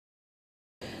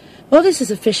Well, this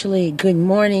is officially good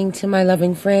morning to my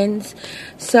loving friends.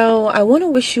 So I want to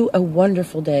wish you a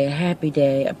wonderful day, a happy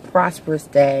day, a prosperous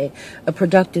day, a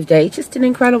productive day, just an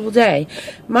incredible day.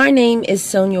 My name is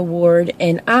Sonia Ward,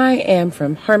 and I am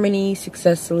from Harmony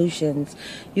Success Solutions.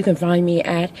 You can find me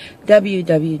at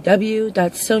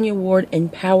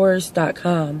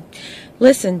www.soniawardempowers.com.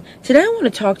 Listen, today I want to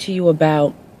talk to you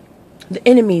about the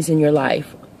enemies in your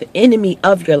life. The enemy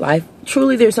of your life.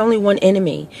 Truly, there's only one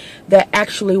enemy that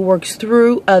actually works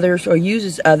through others or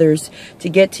uses others to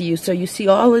get to you. So you see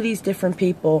all of these different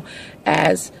people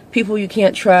as people you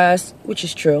can't trust, which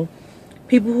is true.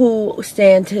 People who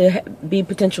stand to be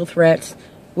potential threats,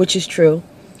 which is true.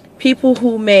 People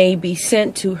who may be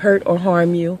sent to hurt or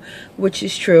harm you, which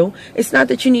is true. It's not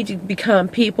that you need to become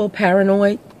people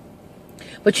paranoid,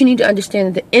 but you need to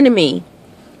understand that the enemy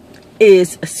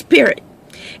is a spirit.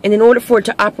 And in order for it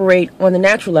to operate on the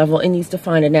natural level, it needs to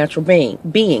find a natural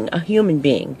being, a human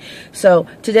being. So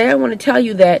today I want to tell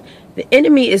you that the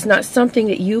enemy is not something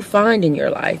that you find in your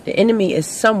life. The enemy is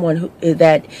someone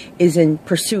that is in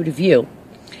pursuit of you.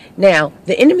 Now,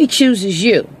 the enemy chooses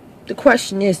you. The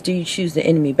question is, do you choose the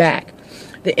enemy back?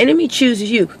 The enemy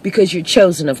chooses you because you're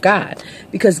chosen of God.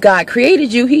 Because God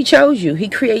created you, He chose you. He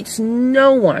creates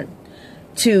no one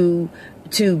to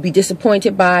be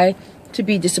disappointed by, to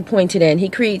be disappointed in. He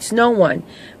creates no one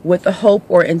with the hope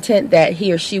or intent that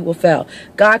he or she will fail.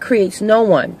 God creates no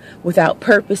one without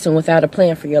purpose and without a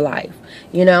plan for your life.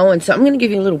 You know, and so I'm going to give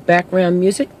you a little background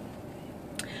music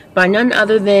by none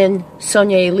other than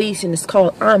Sonia Elise, and it's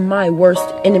called I'm My Worst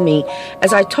Enemy,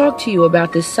 as I talk to you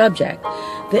about this subject.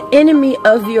 The enemy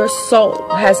of your soul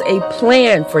has a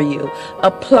plan for you,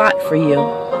 a plot for you,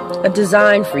 a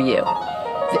design for you.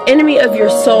 The enemy of your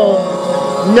soul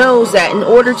knows that in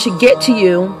order to get to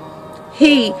you,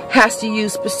 he has to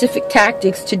use specific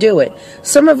tactics to do it.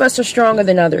 Some of us are stronger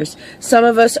than others. Some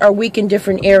of us are weak in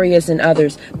different areas than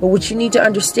others. But what you need to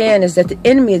understand is that the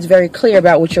enemy is very clear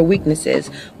about what your weakness is.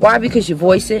 Why? Because you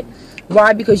voice it.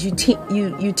 Why? Because you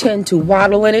tend to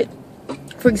waddle in it.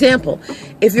 For example,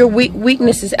 if your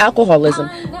weakness is alcoholism,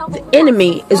 the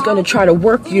enemy is going to try to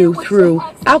work you through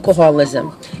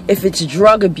alcoholism. If it's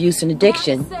drug abuse and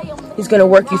addiction, he's going to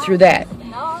work you through that.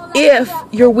 If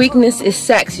your weakness is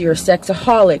sex, you're a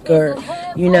sexaholic, or,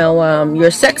 you know, you're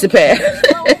a sexopath,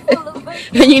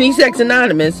 and you need Sex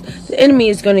Anonymous, the enemy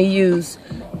is going to use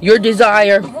your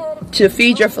desire to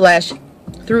feed your flesh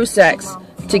through sex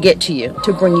to get to you,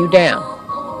 to bring you down.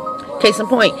 Case in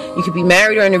point, you could be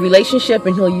married or in a relationship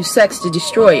and he'll use sex to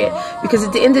destroy it. Because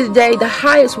at the end of the day, the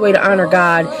highest way to honor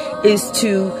God is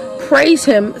to praise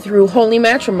Him through holy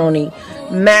matrimony.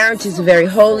 Marriage is very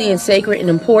holy and sacred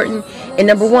and important. And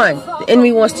number one, the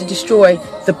enemy wants to destroy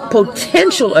the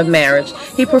potential of marriage.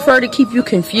 He prefers to keep you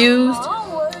confused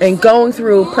and going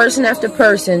through person after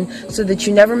person so that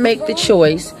you never make the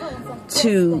choice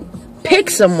to pick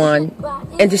someone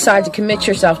and decide to commit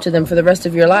yourself to them for the rest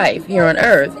of your life here on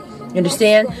earth. You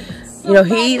understand? You know,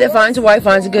 he that finds a wife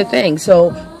finds a good thing.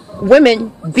 So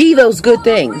women, be those good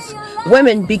things.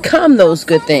 Women, become those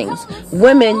good things.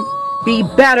 Women, be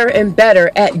better and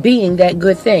better at being that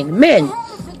good thing. Men,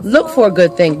 look for a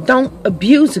good thing. Don't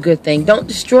abuse a good thing. Don't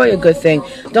destroy a good thing.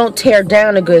 Don't tear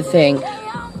down a good thing.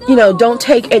 You know, don't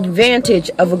take advantage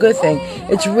of a good thing.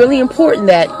 It's really important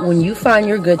that when you find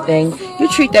your good thing, you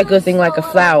treat that good thing like a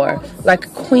flower, like a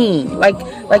queen, like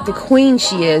the queen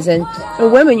she is. And for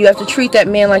women, you have to treat that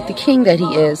man like the king that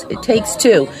he is. It takes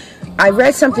two. I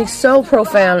read something so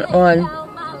profound on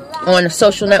a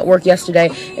social network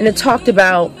yesterday, and it talked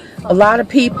about a lot of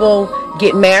people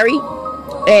get married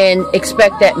and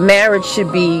expect that marriage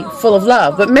should be full of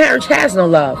love. But marriage has no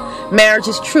love. Marriage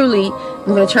is truly, I'm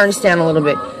going to turn this down a little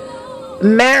bit.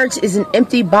 Marriage is an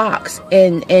empty box,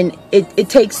 and it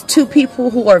takes two people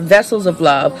who are vessels of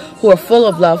love, who are full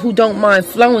of love, who don't mind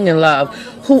flowing in love,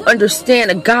 who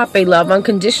understand agape love,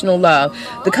 unconditional love,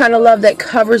 the kind of love that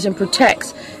covers and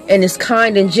protects and is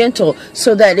kind and gentle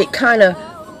so that it kind of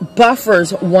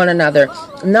buffers one another.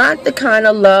 Not the kind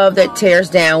of love that tears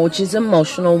down, which is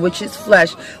emotional, which is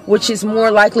flesh, which is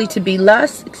more likely to be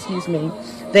lust,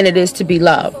 than it is to be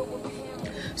love.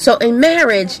 So in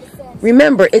marriage,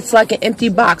 remember, it's like an empty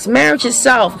box. Marriage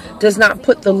itself does not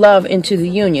put the love into the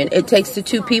union. It takes the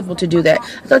two people to do that.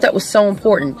 I thought that was so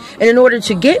important. And in order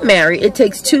to get married, it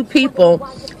takes two people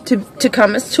to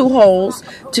come as two wholes,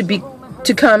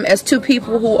 to come as two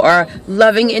people who are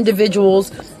loving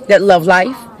individuals that love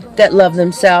life, that love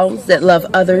themselves, that love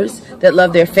others, that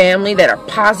love their family, that are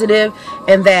positive,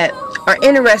 and that are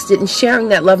interested in sharing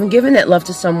that love and giving that love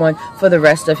to someone for the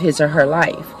rest of his or her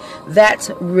life. That's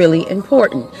really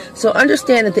important. So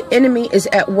understand that the enemy is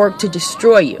at work to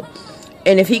destroy you.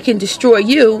 And if he can destroy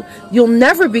you, you'll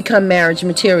never become marriage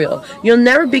material. You'll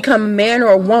never become a man or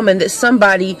a woman that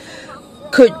somebody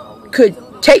could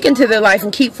take into their life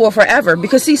and keep for forever.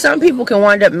 Because see, some people can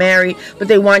wind up married, but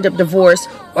they wind up divorced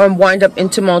or wind up in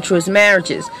tumultuous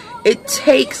marriages. It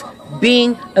takes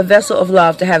being a vessel of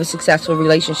love to have a successful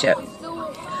relationship.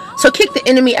 So kick the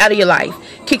enemy out of your life.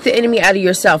 Kick the enemy out of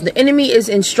yourself. The enemy is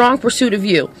in strong pursuit of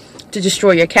you to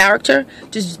destroy your character,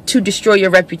 to destroy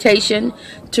your reputation,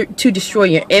 to destroy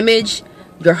your image,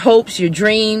 your hopes, your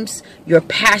dreams, your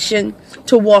passion,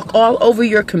 to walk all over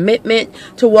your commitment,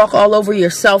 to walk all over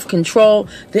your self-control.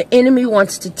 The enemy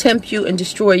wants to tempt you and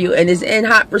destroy you and is in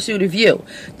hot pursuit of you.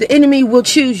 The enemy will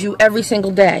choose you every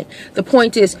single day. The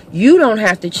point is, you don't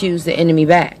have to choose the enemy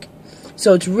back.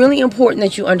 So it's really important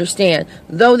that you understand,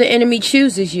 though the enemy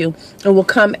chooses you and will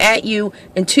come at you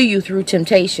and to you through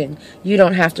temptation, you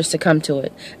don't have to succumb to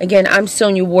it. Again, I'm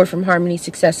Sonia Ward from Harmony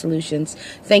Success Solutions.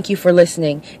 Thank you for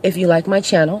listening. If you like my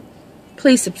channel,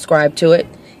 please subscribe to it.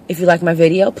 If you like my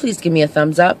video, please give me a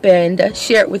thumbs up and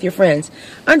share it with your friends.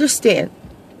 Understand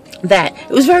that it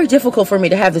was very difficult for me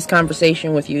to have this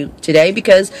conversation with you today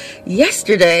because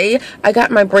yesterday I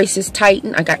got my braces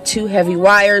tightened. I got 2 heavy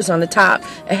wires on the top,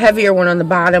 a heavier one on the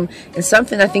bottom, and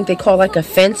something I think they call like a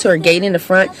fence or a gate in the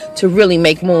front to really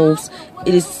make moves.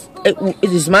 It is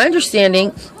my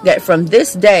understanding that from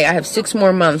this day I have 6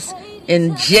 more months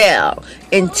in gel,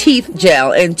 in teeth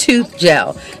gel, and tooth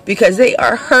gel, because they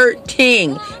are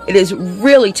hurting. It is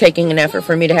really taking an effort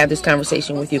for me to have this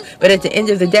conversation with you. But at the end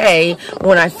of the day,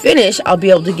 when I finish, I'll be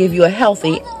able to give you a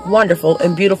healthy, wonderful,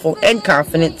 and beautiful, and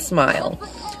confident smile.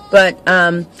 But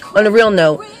on a real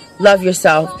note, love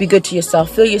yourself, be good to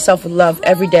yourself, fill yourself with love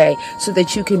every day so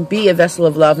that you can be a vessel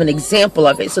of love, an example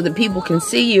of it, so that people can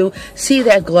see you, see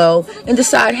that glow, and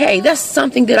decide, hey, that's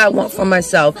something that I want for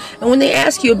myself. And when they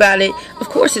ask you about it, of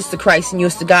course it's the Christ in you,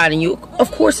 it's the God in you.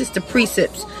 Of course it's the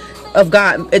precepts of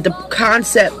God, the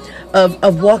concept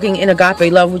of walking in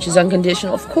agape love, which is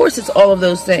unconditional. Of course it's all of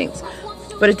those things.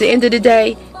 But at the end of the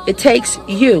day, it takes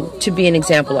you to be an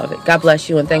example of it. God bless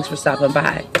you, and thanks for stopping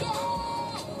by.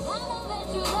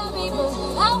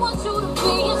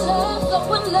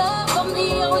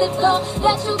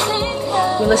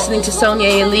 You're listening to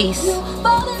Sonia Elise.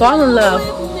 Fall in love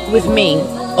with me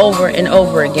over and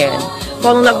over again.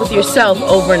 Fall in love with yourself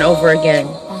over and over again.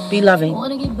 Be loving.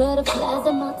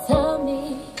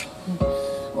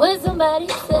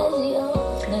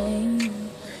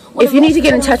 If you need to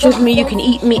get in touch with me, you can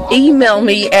email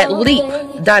me at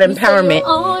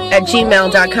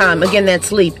leap.empowerment@gmail.com. Again,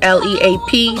 that's leap,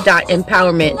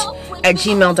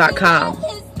 leap.empowerment@gmail.com.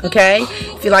 Okay?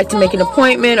 If you'd like to make an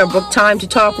appointment or book time to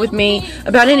talk with me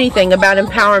about anything, about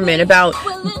empowerment, about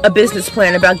a business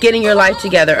plan, about getting your life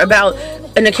together, about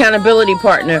an accountability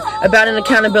partner, about an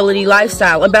accountability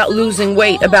lifestyle, about losing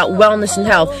weight, about wellness and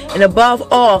health, and above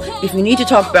all, if you need to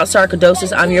talk about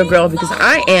sarcoidosis, I'm your girl, because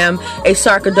I am a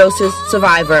sarcoidosis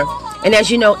survivor. And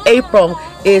as you know, April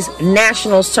is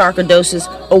National Sarcoidosis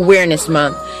Awareness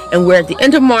Month, and we're at the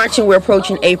end of March and we're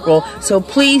approaching April. So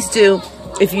please do,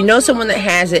 if you know someone that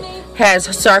has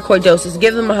sarcoidosis,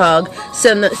 give them a hug,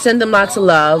 send them lots of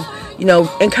love, you know,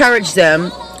 encourage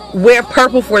them, wear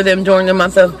purple for them during the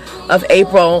month of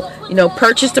April, you know,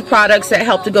 purchase the products that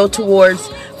help to go towards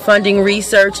funding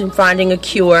research and finding a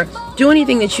cure. Do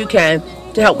anything that you can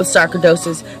to help with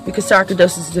sarcoidosis, because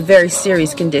sarcoidosis is a very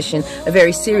serious condition, a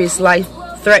very serious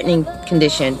life-threatening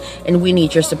condition, and we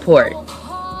need your support.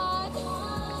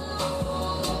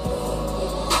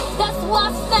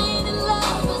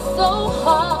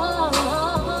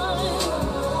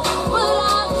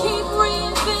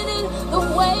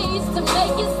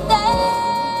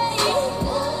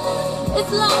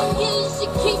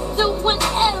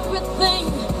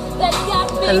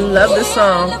 I love this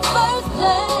song.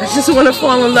 I just want to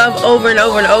fall in love over and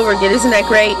over and over again. Isn't that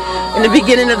great? In the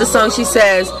beginning of the song, she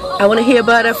says, I want to hear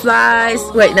butterflies.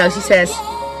 Wait, no, she says,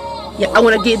 yeah, I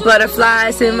want to get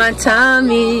butterflies in my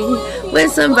tummy when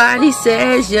somebody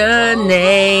says your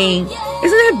name.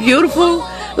 Isn't that beautiful?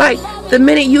 Like, the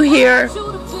minute you hear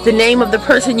the name of the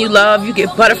person you love, you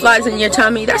get butterflies in your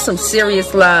tummy. That's some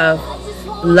serious love.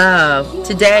 Love.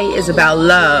 Today is about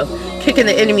love. Kicking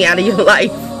the enemy out of your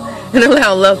life and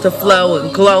allow love to flow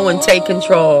and glow and take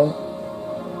control.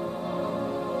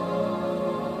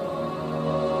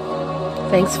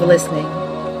 Thanks for listening.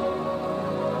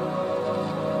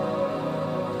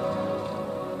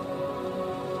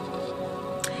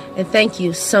 And thank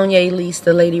you, Sonia Elise,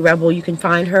 the Lady Rebel. You can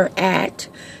find her at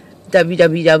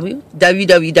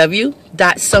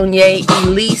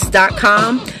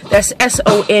www.sonyaelise.com. That's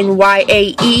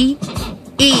SONYAELISE.com.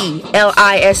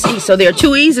 Elise. So there are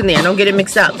 2 E's in there. Don't get it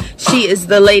mixed up. She is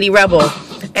the Lady Rebel.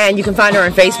 And you can find her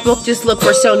on Facebook. Just look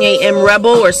for Sonia M.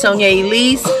 Rebel or Sonia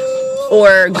Elise.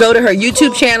 Or go to her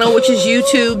YouTube channel, which is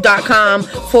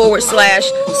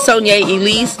youtube.com/Sonia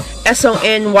Elise.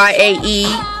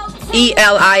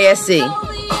 SONYAEELISE.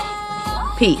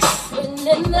 Peace.